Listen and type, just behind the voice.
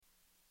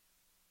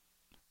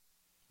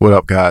What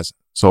up, guys?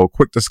 So, a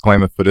quick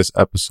disclaimer for this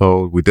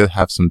episode. We did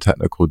have some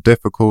technical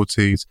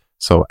difficulties.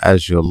 So,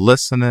 as you're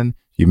listening,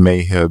 you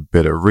may hear a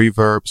bit of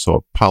reverb.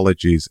 So,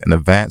 apologies in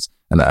advance.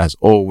 And as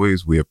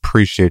always, we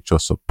appreciate your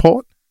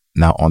support.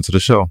 Now, on to the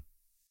show.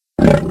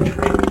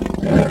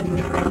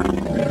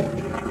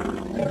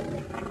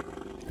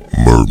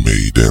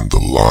 Mermaid and the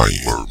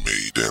Lion.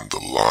 Mermaid and the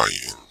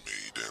Lion.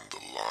 Mermaid and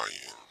the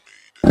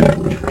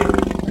Lion.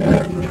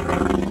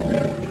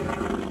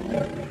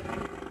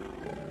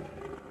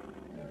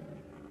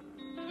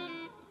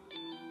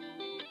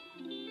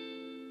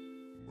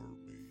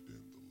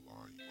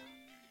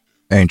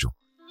 Angel.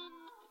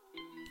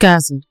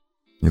 Gaza.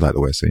 You like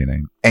the way I say your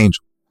name?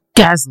 Angel.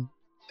 Gaza.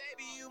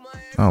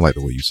 I don't like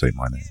the way you say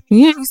my name.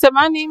 Yeah, you said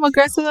my name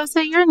aggressive. I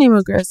say your name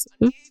aggressive.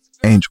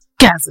 Angel.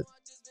 Gaza.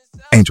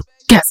 Angel.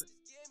 Gaza.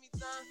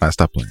 All right,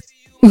 stop playing.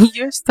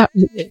 You're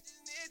starting it.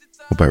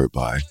 Hope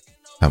everybody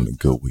having a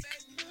good week.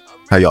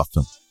 How y'all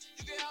feeling?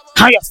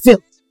 How y'all feel?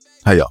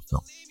 How y'all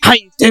feeling? How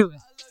you doing?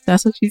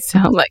 That's what you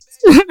sound like.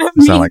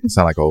 Sound like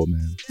an old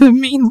man. The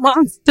mean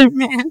monster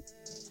man.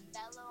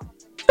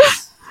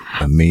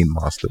 A mean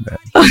monster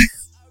man.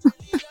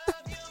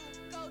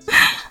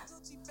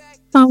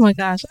 Oh my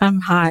gosh, I'm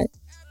hot.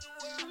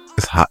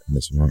 It's hot in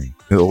this room.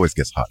 It always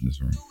gets hot in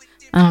this room.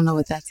 I don't know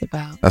what that's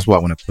about. That's why I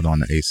want to put on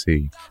the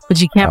AC.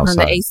 But you can't put on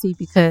outside. the AC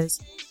because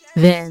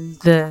then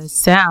the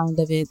sound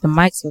of it, the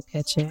mics will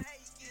catch it.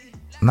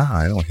 Nah,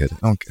 I don't hit it.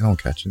 I don't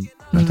catch it.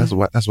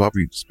 That's why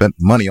we spent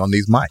money on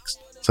these mics.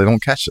 So they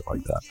don't catch it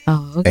like that.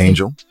 Oh, okay.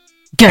 Angel.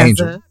 Gaza.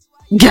 Angel.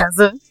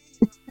 Gaza.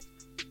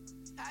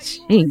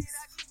 Jeez.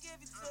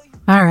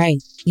 All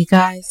right, you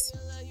guys.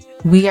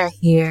 We are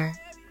here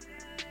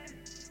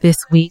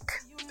this week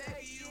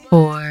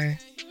for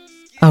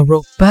a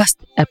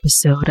robust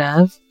episode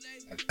of...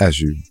 As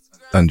you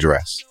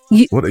undress.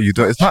 You- What are you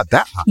doing? It's not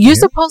that hot. You're in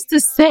here. supposed to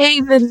say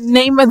the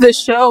name of the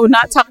show,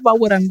 not talk about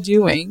what I'm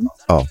doing.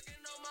 Oh.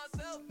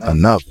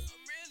 Another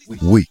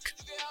week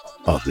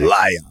of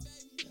Lion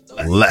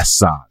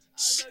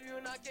Lessons.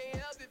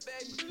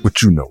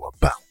 What you know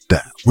about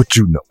that? What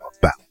you know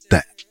about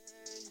that?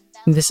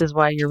 This is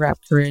why your rap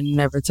career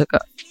never took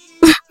off.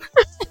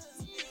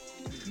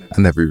 I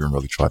never even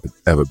really tried to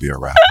ever be a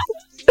rapper.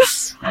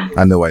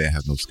 I know I didn't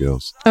have no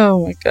skills.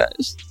 Oh my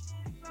gosh.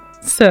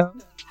 So,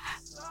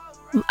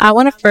 I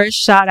want to first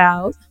shout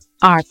out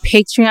our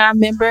Patreon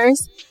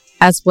members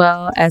as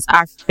well as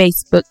our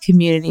Facebook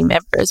community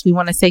members. We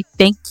want to say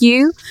thank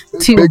you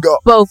to Big up.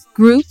 both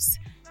groups.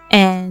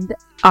 And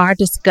our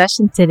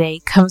discussion today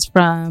comes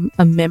from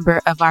a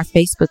member of our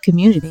Facebook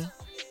community.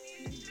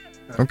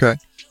 Okay.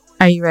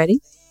 Are you ready?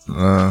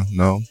 No.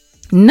 No.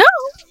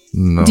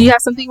 No. Do you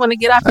have something you want to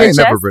get off I your ain't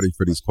chest? never ready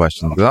for these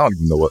questions because I don't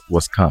even know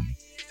what's coming.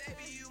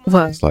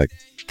 Well, It's like,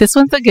 this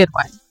one's a good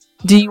one.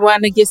 Do you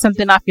want to get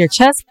something off your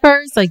chest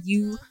first? Like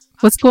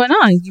what's going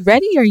on? You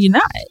ready or you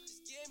not?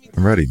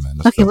 I'm ready, man.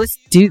 Okay, let's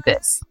do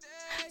this.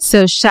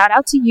 So shout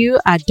out to you.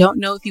 I don't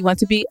know if you want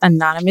to be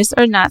anonymous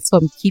or not, so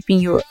I'm keeping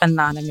you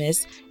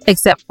anonymous,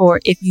 except for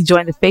if you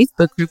join the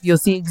Facebook group, you'll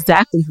see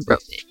exactly who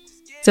wrote it.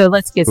 So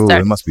let's get Ooh,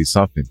 started. it must be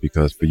something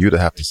because for you to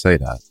have to say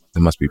that, it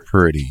must be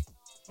pretty.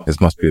 This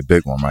must be a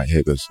big one right here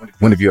because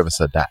when have you ever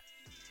said that?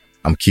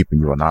 I'm keeping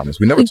you anonymous.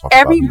 We never talk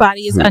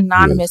Everybody is about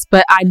anonymous,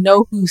 but I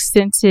know who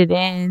sent it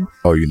in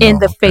Oh, you know. in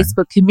the okay.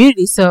 Facebook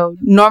community. So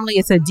normally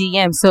it's a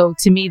DM. So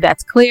to me,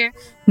 that's clear.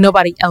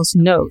 Nobody else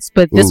knows.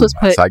 But this Ooh, was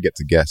put. So I get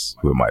to guess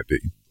who it might be.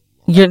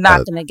 You're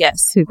not going to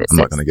guess who this I'm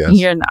is. not gonna guess.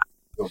 You're not.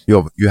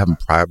 You having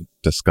private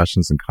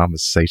discussions and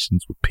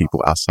conversations with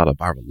people outside of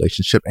our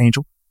relationship,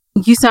 Angel?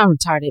 You sound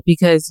retarded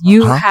because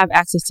you Huh? have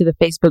access to the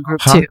Facebook group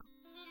Huh? too.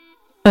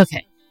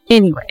 Okay.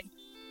 Anyway.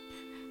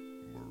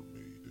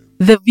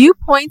 The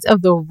viewpoints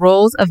of the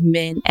roles of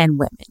men and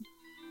women.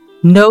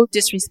 No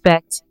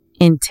disrespect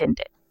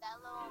intended.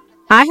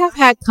 I have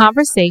had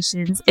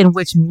conversations in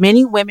which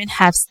many women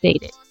have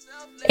stated,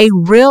 a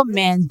real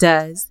man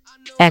does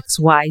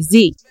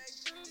XYZ.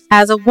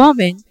 As a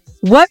woman,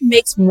 what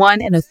makes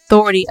one an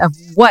authority of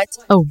what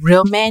a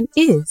real man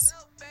is?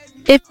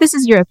 If this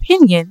is your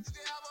opinion,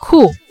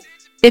 cool.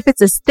 If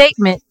it's a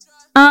statement,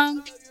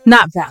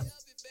 not valid.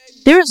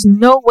 There is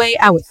no way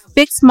I would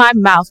fix my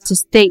mouth to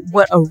state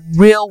what a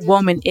real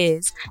woman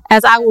is,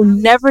 as I will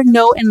never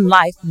know in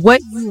life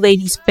what you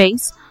ladies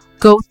face,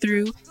 go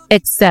through,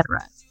 etc.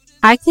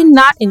 I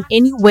cannot in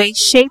any way,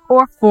 shape,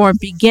 or form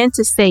begin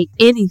to say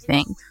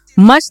anything,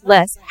 much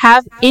less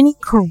have any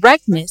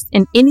correctness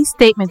in any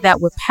statement that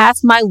would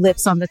pass my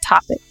lips on the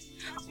topic.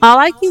 All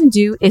I can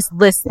do is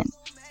listen,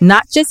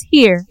 not just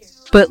hear,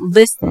 but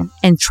listen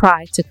and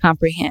try to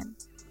comprehend.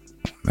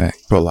 Man,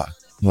 put a lot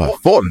of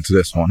thought into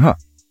this one, huh?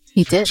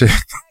 He did.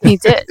 He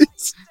did.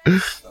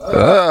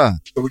 So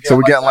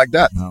we're getting like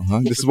that now,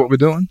 huh? This is what we're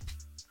doing?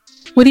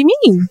 What do you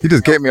mean? He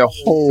just gave me a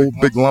whole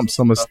big lump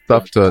sum of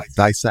stuff to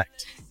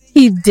dissect.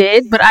 He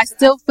did, but I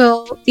still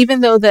feel,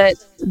 even though that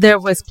there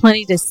was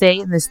plenty to say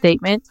in the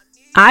statement,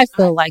 I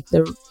feel like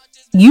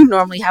you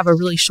normally have a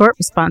really short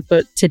response,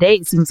 but today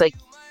it seems like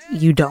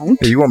you don't.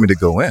 Hey, you want me to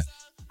go in?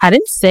 I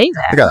didn't say I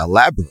that. gotta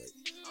elaborate.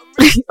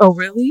 Oh,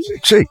 really?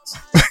 Jeez.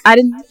 I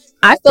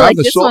feel like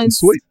this short and one's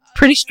sweet.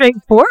 pretty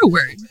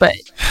straightforward, but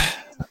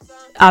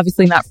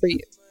obviously not for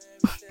you.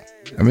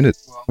 I mean,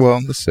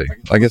 let's see.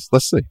 I guess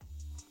let's see.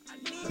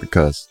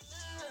 Because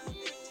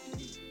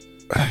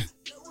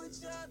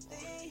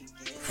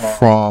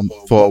for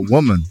a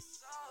woman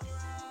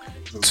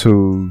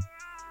to,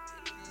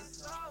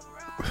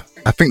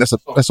 I think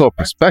that's all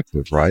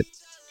perspective, right?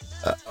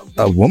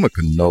 A woman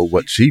can know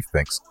what she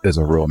thinks is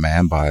a real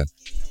man by,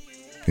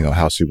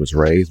 how she was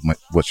raised,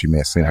 what she may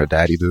have seen her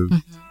daddy do.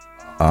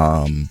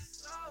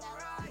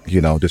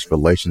 Just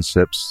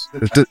relationships.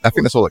 I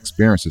think that's all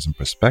experiences and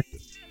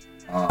perspective.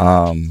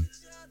 I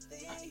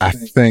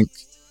think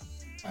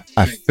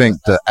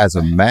that as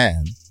a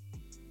man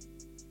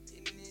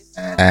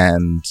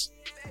and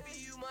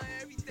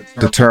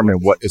determine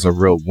what is a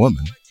real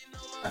woman,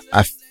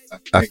 I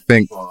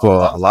think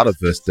for a lot of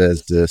us,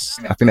 there's this,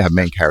 I think they have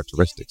main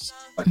characteristics,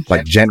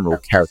 like general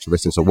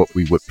characteristics of what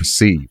we would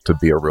perceive to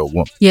be a real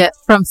woman. Yeah,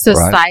 from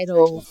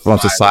societal. Right? From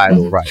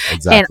societal, right,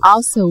 exactly. And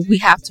also, we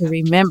have to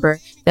remember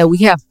that we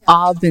have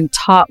all been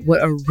taught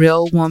what a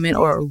real woman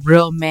or a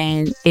real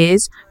man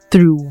is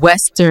through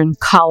Western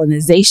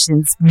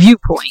colonization's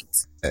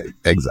viewpoint.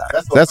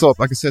 Exactly. That's all.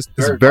 Like I said,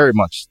 it's very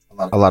much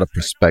a lot of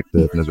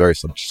perspective and it's very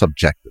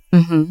subjective.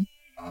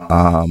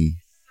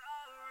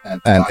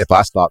 And if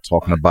I start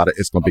talking about it,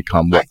 it's going to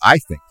become what I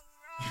think.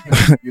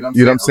 You know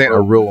what I'm saying?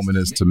 A real woman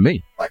is to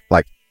me.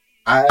 Like,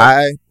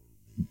 I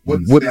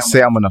wouldn't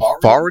say I'm an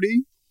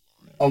authority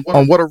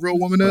on what a real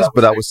woman is,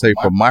 but I would say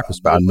from my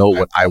perspective, I know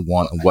what I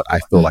want and what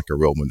I feel like a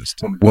real woman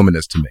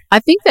is to me. I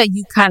think that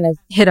you kind of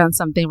hit on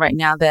something right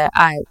now that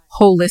I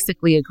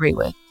holistically agree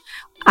with.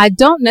 I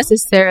don't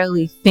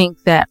necessarily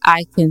think that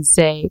I can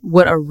say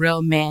what a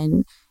real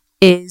man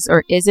is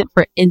or isn't.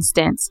 For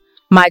instance,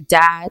 my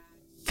dad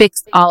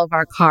fixed all of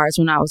our cars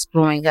when I was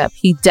growing up.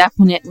 He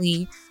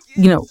definitely,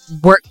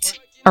 worked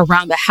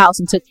around the house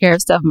and took care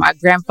of stuff. My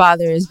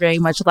grandfather is very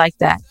much like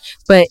that.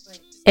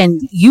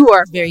 And you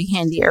are very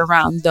handy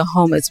around the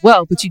home as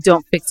well, but you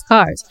don't fix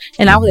cars.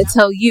 And I want to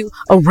tell you,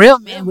 a real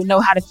man would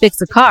know how to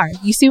fix a car.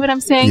 You see what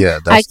I'm saying? Yeah,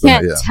 I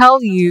can't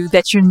tell you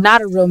that you're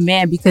not a real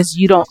man because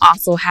you don't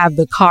also have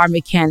the car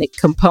mechanic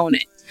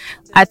component.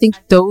 I think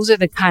those are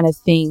the kind of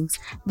things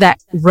that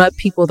rub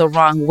people the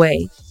wrong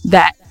way,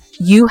 that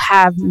you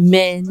have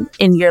men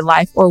in your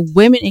life or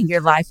women in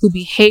your life who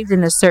behaved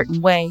in a certain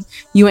way.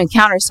 You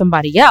encounter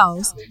somebody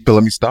else. But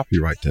let me stop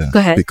you right there. Go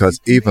ahead. Because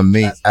even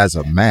me as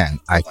a man,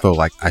 I feel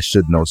like I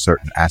should know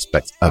certain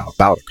aspects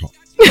about a car.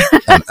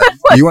 And,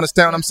 you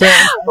understand what I'm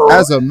saying?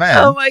 As a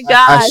man, oh my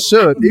God, I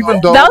should,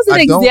 even though that was an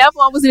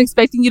example I wasn't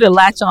expecting you to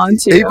latch on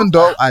to. Even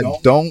though I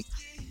don't,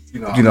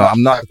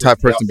 I'm not the type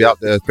of person to be out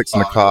there fixing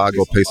a car,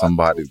 go pay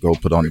somebody to go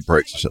put on the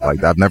brakes and shit like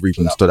that. I've never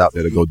even stood out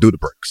there to go do the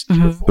brakes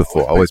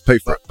before. I always pay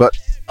for it. But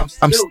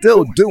I'm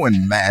still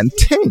doing man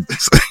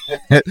things,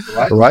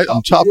 right?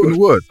 I'm chopping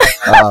wood.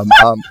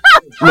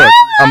 Look,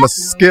 I'm a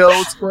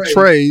skilled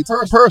trade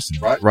person,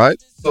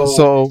 right?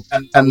 So,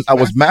 and I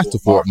was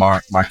masterful at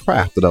my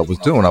craft that I was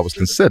doing. I was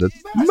considered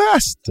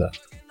master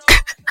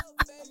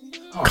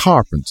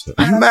carpenter,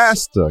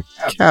 master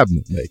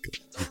cabinet maker.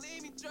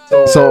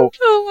 So,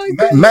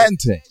 man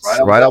things,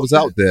 right? I was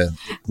out there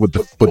with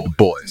the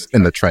boys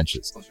in the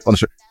trenches on the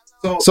street.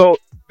 So,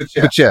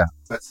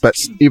 but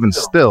even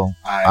still,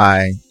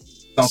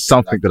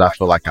 something that I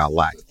feel like I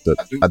lack, that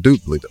I do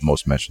believe that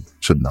most men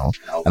should know,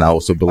 and I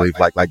also believe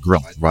like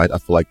grilling, right? I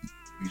feel like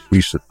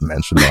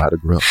men should know how to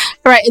grill,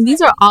 right? And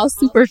these are all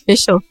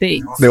superficial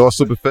things. They're all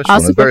superficial.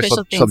 All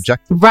superficial things.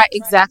 Subjective, right?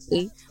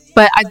 Exactly.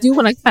 But I do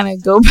want to kind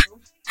of go back.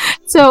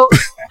 So,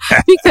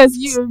 because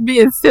you're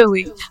being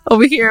silly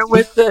over here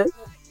with the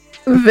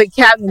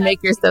cabinet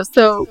maker stuff.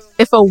 So,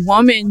 if a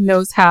woman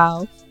knows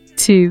how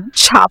to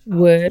chop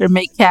wood or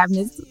make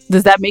cabinets,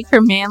 does that make her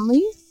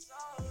manly?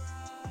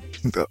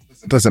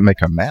 Does it make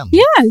her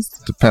manly? Yes.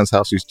 Depends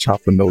how she's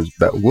chopping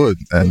that wood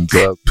and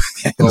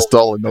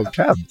installing those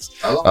cabinets.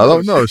 I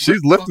don't know. If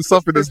she's lifting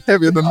something that's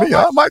heavier than me,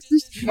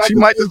 she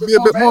might just be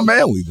a bit more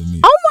manly than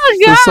me. Oh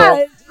my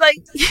God!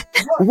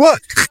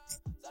 What?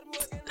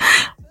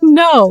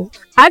 No,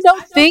 I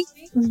don't think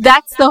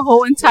that's the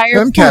whole entire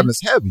them point.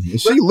 Cabinets heavy.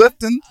 Is she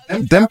lifting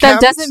them cabinets? That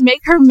doesn't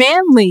make her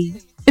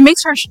manly. It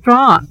makes her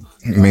strong.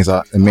 It means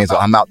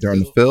I'm out there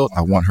in the field.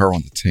 I want her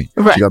on the team.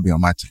 Right. She gotta be on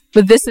my team.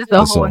 But this is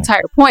the whole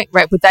entire point,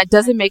 right? But that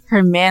doesn't make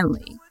her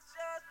manly.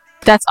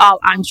 That's all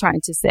I'm trying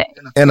to say.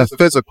 In a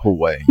physical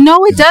way.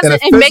 No, it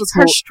doesn't. It makes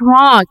her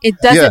strong. It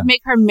doesn't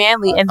make her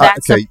manly. And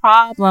that's the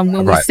problem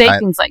when we say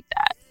things like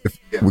that.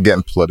 If we're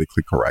getting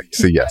politically correct.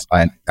 So yes,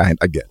 I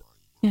get it.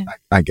 Yeah.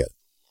 I get it.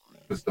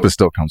 But it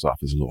still comes off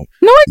as a little.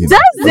 No, it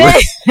doesn't.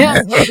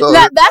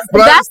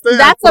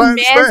 That's a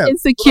man's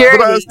insecurity.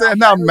 But I understand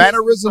now,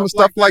 mannerism and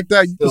stuff like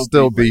that, you can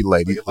still be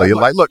lady.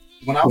 Like, look,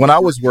 when I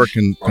was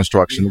working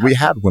construction, we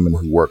had women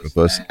who worked with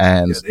us,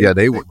 and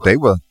they were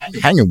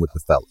hanging with the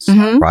fellas,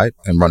 right,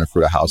 and running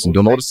through the house and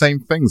doing all the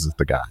same things as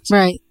the guys,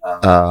 right.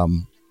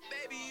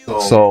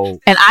 So,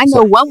 And I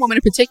know one woman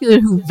in particular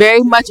who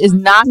very much is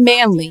not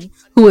manly,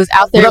 who is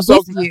out there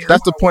with you.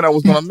 that's the point I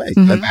was going to make.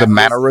 The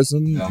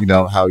mannerism, you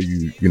know, how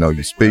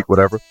you speak,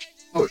 whatever.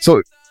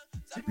 So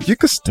you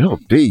could still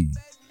be,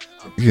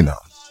 you know,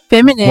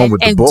 feminine one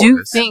with the and boys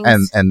do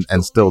things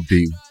and still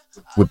be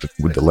with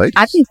the ladies.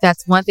 I think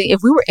that's one thing.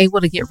 If we were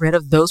able to get rid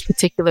of those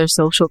particular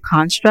social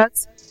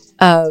constructs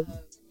of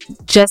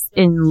just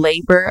in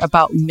labor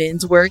about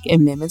men's work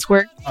and women's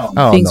work,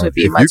 things would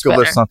be much better. If you could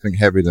lift something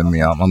heavier than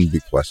me, I'm going to be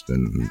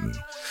questioning.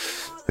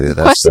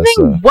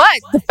 Questioning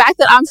what? The fact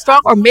that I'm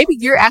strong, or maybe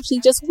you're actually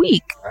just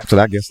weak. So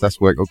I guess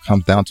that's where it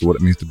comes down to what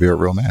it means to be a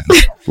real man.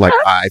 Like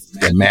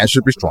a man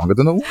should be stronger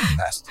than a woman.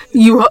 That's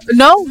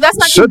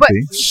not should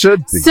true.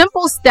 Should be.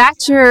 Simple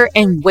stature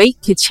and weight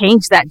could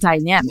change that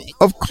dynamic.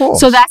 Of course.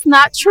 So that's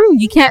not true.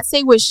 You can't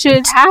say what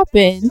should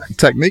happen.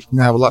 Technique can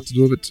have a lot to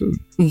do with it too.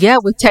 Yeah,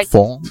 with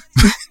form.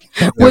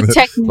 With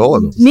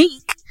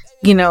technique,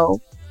 you know,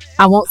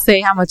 I won't say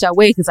how much I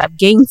weigh because I've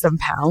gained some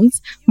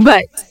pounds,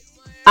 but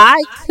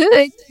I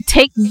could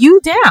take you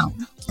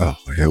down. Oh,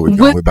 here we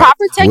go. With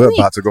proper technique. We're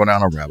about to go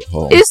down a rabbit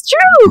hole. It's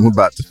true. We're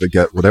about to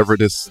forget whatever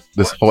this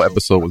whole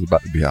episode was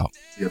about to be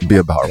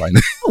about right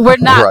now. We're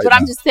not, but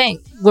I'm just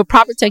saying, with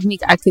proper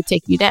technique, I could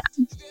take you down.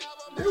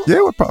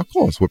 Yeah, of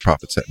course, with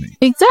proper technique.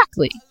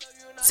 Exactly.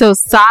 So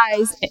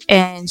size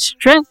and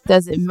strength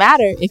doesn't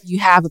matter if you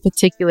have a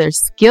particular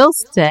skill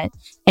set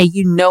and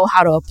you know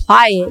how to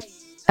apply it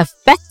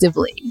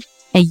effectively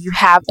and you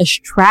have a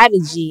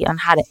strategy on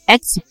how to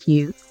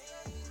execute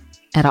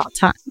at all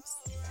times.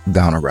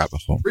 Down a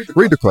rabbit hole.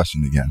 Read the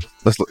question again.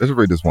 Let's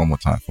read this one more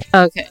time for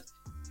me. Okay.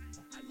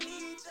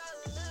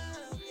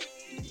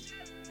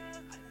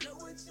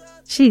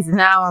 Jeez,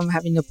 now I'm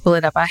having to pull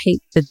it up. I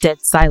hate the dead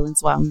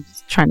silence while I'm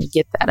trying to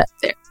get that up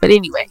there. But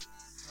anyway,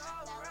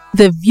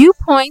 the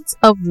viewpoints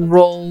of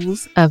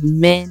roles of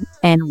men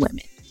and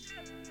women.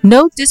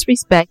 No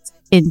disrespect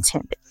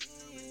intended.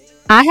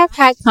 I have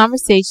had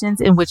conversations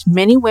in which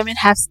many women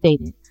have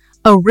stated,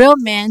 a real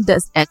man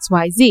does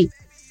XYZ.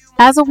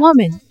 As a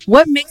woman,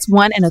 what makes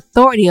one an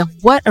authority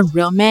of what a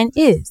real man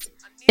is?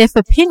 If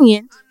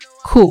opinion,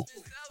 cool.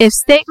 If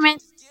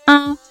statement,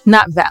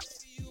 not valid.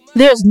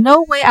 There's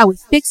no way I would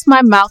fix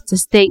my mouth to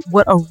state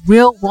what a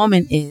real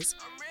woman is,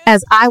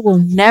 as I will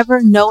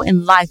never know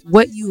in life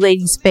what you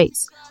ladies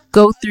face,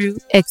 go through,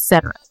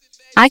 etc.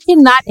 I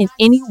cannot in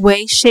any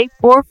way, shape,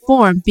 or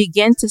form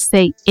begin to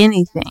say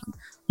anything,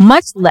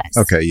 much less.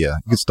 Okay, yeah,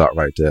 you can start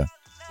right there.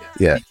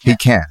 Yeah, he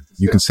can.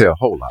 You can say a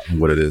whole lot on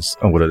what it is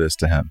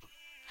to him.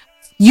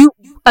 You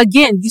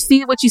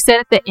see what you said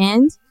at the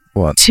end?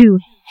 What? To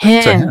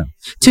him.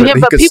 But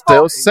But he people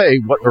still say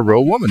what a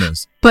real woman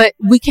is. But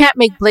we can't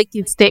make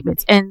blanket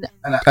statements. And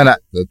I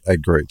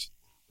agree.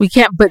 We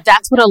can't, but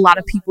that's what a lot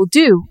of people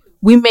do.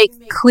 We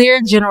make clear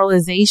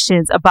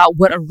generalizations about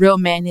what a real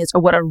man is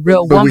or what a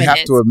real woman is. But we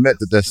have to admit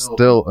that there's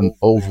still an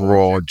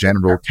overall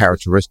general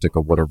characteristic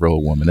of what a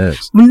real woman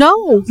is.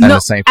 No. The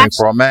same thing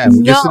for a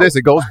man. Yes, it is.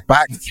 It goes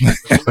back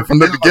from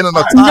the beginning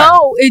of time.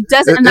 No, it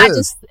doesn't.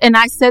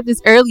 I said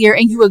this earlier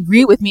and you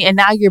agree with me and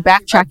now you're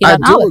backtracking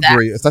on all of that. I do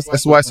agree.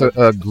 That's why it's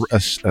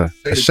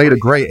a shade of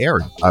gray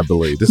area, I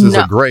believe. This is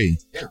a gray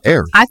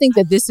area. I think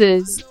that this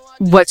is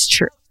what's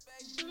true.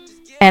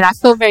 And I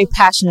feel very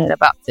passionate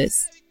about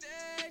this.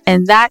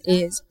 And that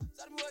is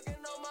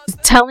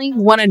telling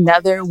one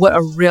another what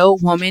a real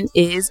woman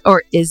is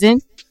or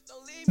isn't.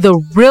 The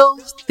real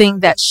thing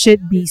that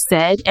should be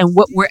said and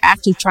what we're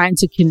actually trying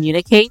to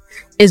communicate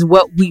is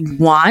what we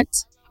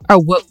want or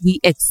what we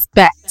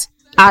expect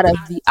out of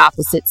the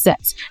opposite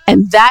sex.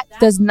 And that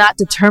does not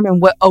determine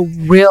what a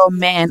real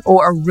man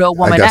or a real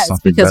woman is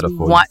because we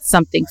want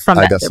something from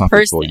that other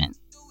person.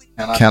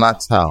 Can I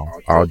tell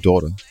our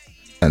daughter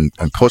and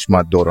coach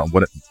my daughter on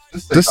what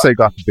just say,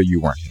 God forbid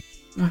you weren't here.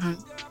 Mm-hmm.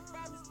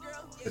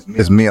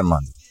 It's me in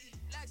London.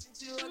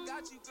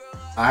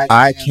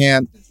 I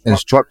can't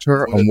instruct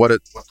her on what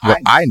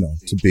I know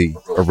to be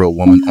a real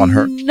woman on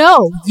her.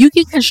 No, you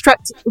can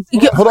construct.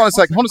 Hold on a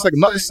second.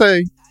 Not to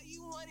say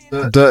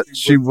that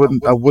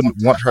I wouldn't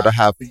want her to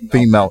have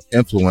female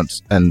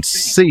influence and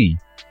see.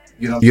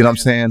 You know what I'm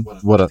saying?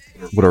 What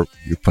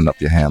you're putting up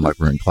your hand like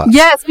we're in class.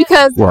 Yes,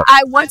 because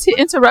I want to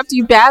interrupt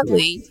you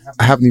badly.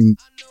 I haven't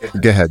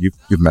even. Go ahead.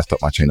 You've messed up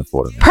my chain of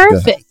thought.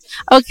 Perfect.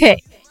 Okay.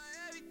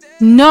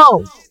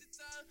 No.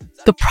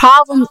 The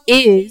problem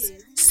is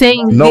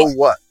saying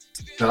what?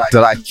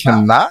 That I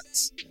cannot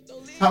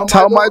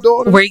tell my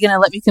daughter? Were you going to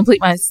let me complete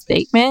my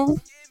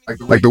statement?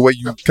 Like the way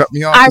you cut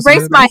me off? I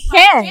raised my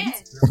hand.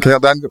 Okay,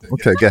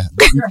 go ahead.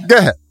 Go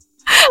ahead.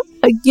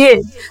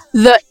 Again,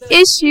 the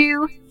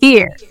issue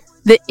here.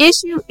 The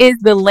issue is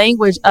the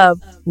language of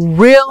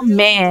real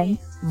man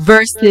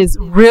versus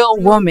real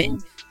woman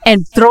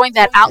and throwing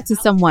that out to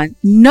someone.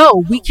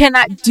 No, we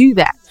cannot do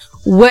that.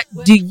 what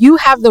do you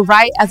have the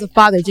right as a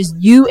father, just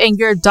you and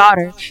your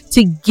daughter,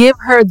 to give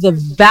her the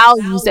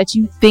values that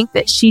you think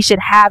that she should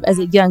have as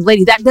a young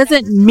lady? That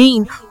doesn't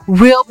mean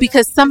real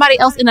because somebody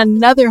else in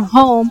another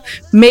home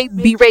may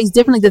be raised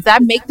differently. Does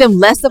that make them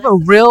less of a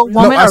real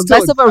woman or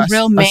less of a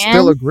real man? I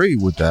still agree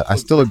with that.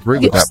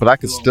 But I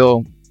could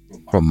still,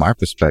 from my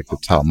perspective,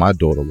 tell my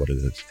daughter what it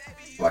is.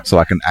 So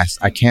I can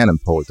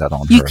impose that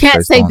on her. You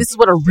can't say this is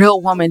what a real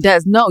woman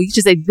does. No, you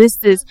should say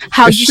this is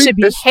how you should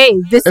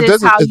behave. This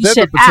is how you should act.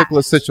 If there's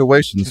particular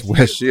situations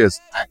where she is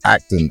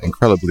acting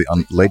incredibly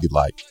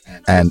unladylike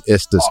and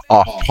it's this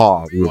off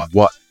par with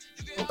what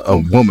a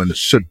woman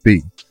should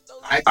be,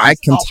 I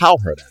can tell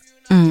her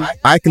that.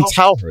 I can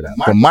tell her that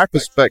from my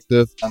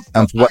perspective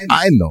and from what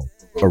I know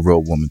a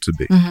real woman to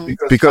be.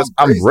 Because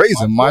I'm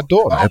raising my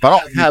daughter. If I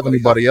don't have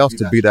anybody else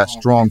to be that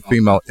strong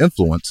female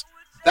influence,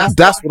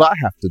 that's what I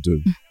have to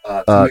do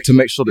to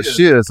make sure that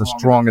she is a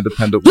strong,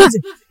 independent woman.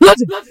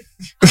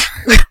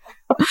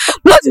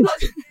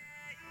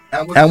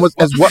 And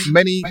as what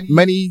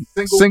many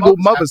single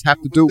mothers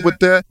have to do with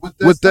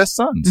their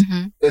sons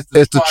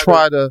is to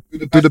try to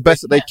do the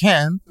best that they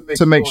can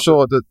to make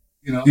sure that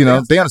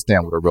they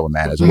understand what a real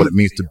man is and what it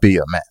means to be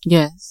a man.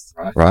 Yes.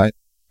 Right.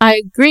 I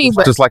agree,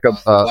 but just like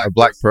a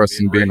black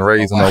person being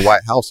raised in a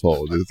white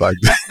household, it's like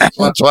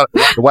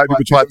the white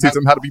people try to teach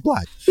them how to be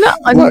black.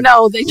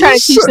 No, they try to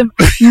teach them.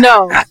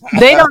 No,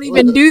 they don't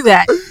even do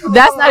that.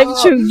 That's not even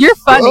true. You're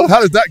funny.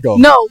 How does that go?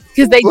 No,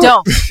 because they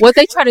don't. What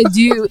they try to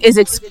do is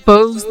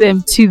expose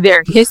them to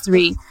their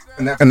history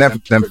and then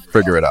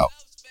figure it out.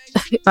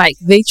 Like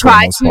they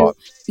try to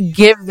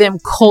give them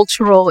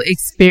cultural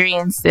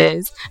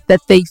experiences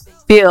that they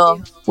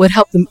feel would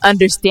help them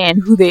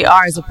understand who they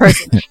are as a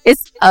person.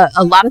 It's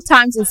a lot of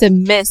times it's a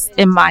miss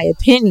in my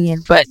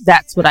opinion, but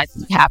that's what I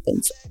think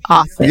happens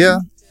often.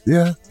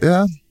 Yeah.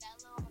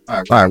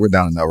 All right, we're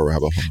down in that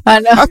rabbit hole. I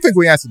know. I think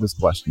we answered this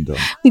question, though.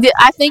 We did.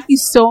 I thank you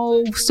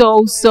so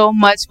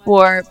much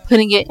for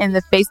putting it in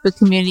the Facebook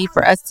community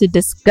for us to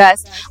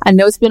discuss. I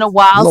know it's been a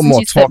while. A little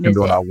more talking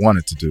than I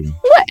wanted to do.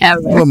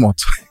 Whatever. A little more.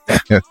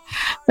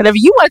 Whatever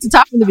you wanted to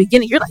talk from the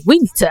beginning, you're like, we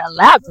need to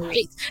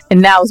elaborate,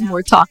 and now it's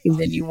more talking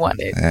than you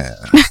wanted. Yeah.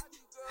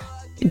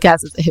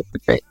 Guys is a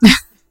hypocrite.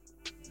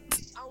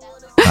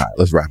 All right,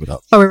 let's wrap it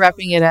up. Are we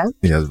wrapping it up?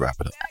 Yeah, let's wrap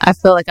it up. I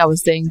feel like I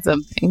was saying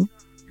something.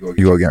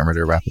 You were getting ready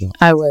to wrap it up?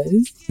 I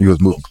was. You was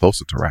moving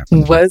closer to wrapping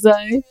it up. Was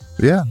I?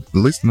 Yeah. At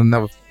least in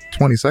another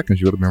 20 seconds,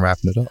 you would have been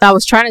wrapping it up. I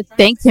was trying to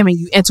thank him and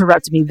you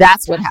interrupted me.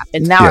 That's what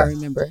happened. Now I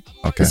remember.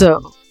 Okay.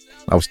 So.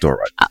 I was still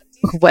right.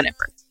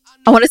 Whatever.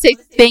 I want to say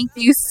thank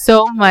you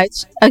so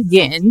much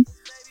again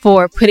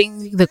for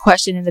putting the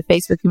question in the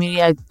Facebook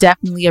community. I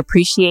definitely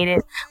appreciate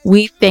it.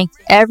 We thank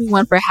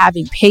everyone for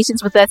having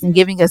patience with us and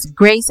giving us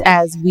grace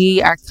as we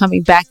are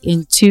coming back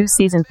into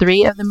season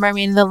 3 of The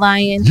Mermaid and the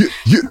Lion.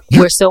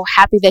 We're so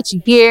happy that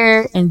you're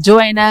here and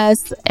join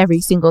us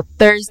every single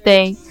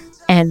Thursday.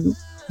 And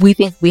we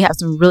think we have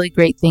some really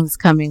great things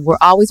coming. We're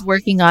always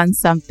working on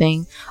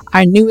something.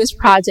 Our newest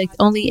project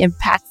only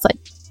impacts like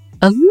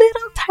a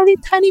little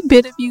tiny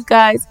bit of you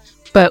guys,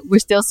 but we're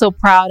still so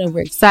proud and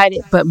we're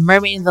excited. But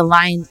Mermaid and the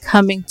Lion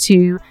coming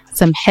to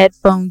some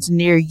headphones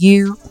near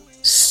you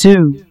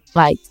soon,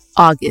 like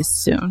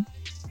August soon.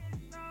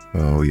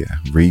 Oh yeah,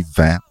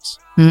 revamped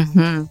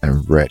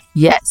and ready.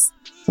 Yes,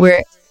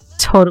 we're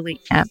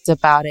totally amped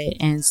about it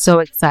and so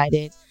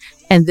excited.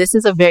 And this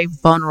is a very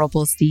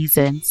vulnerable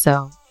season,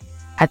 so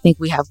I think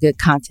we have good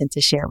content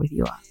to share with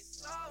you all.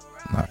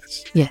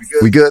 Nice. Yes.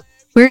 We good?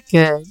 We're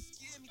good.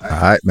 All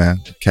right,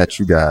 man. Catch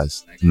you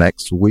guys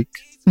next week.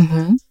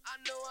 I'm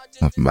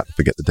about to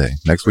forget the day.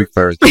 Next week,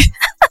 Thursday.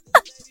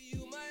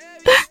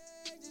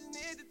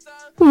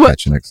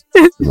 Catch you next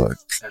week.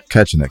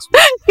 Catch you next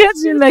week. Catch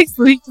you next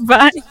week.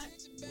 Bye.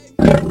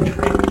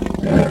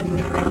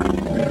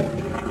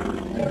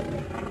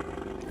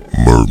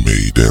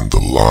 Mermaid and the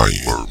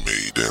Lion.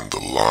 Mermaid and the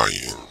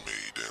Lion.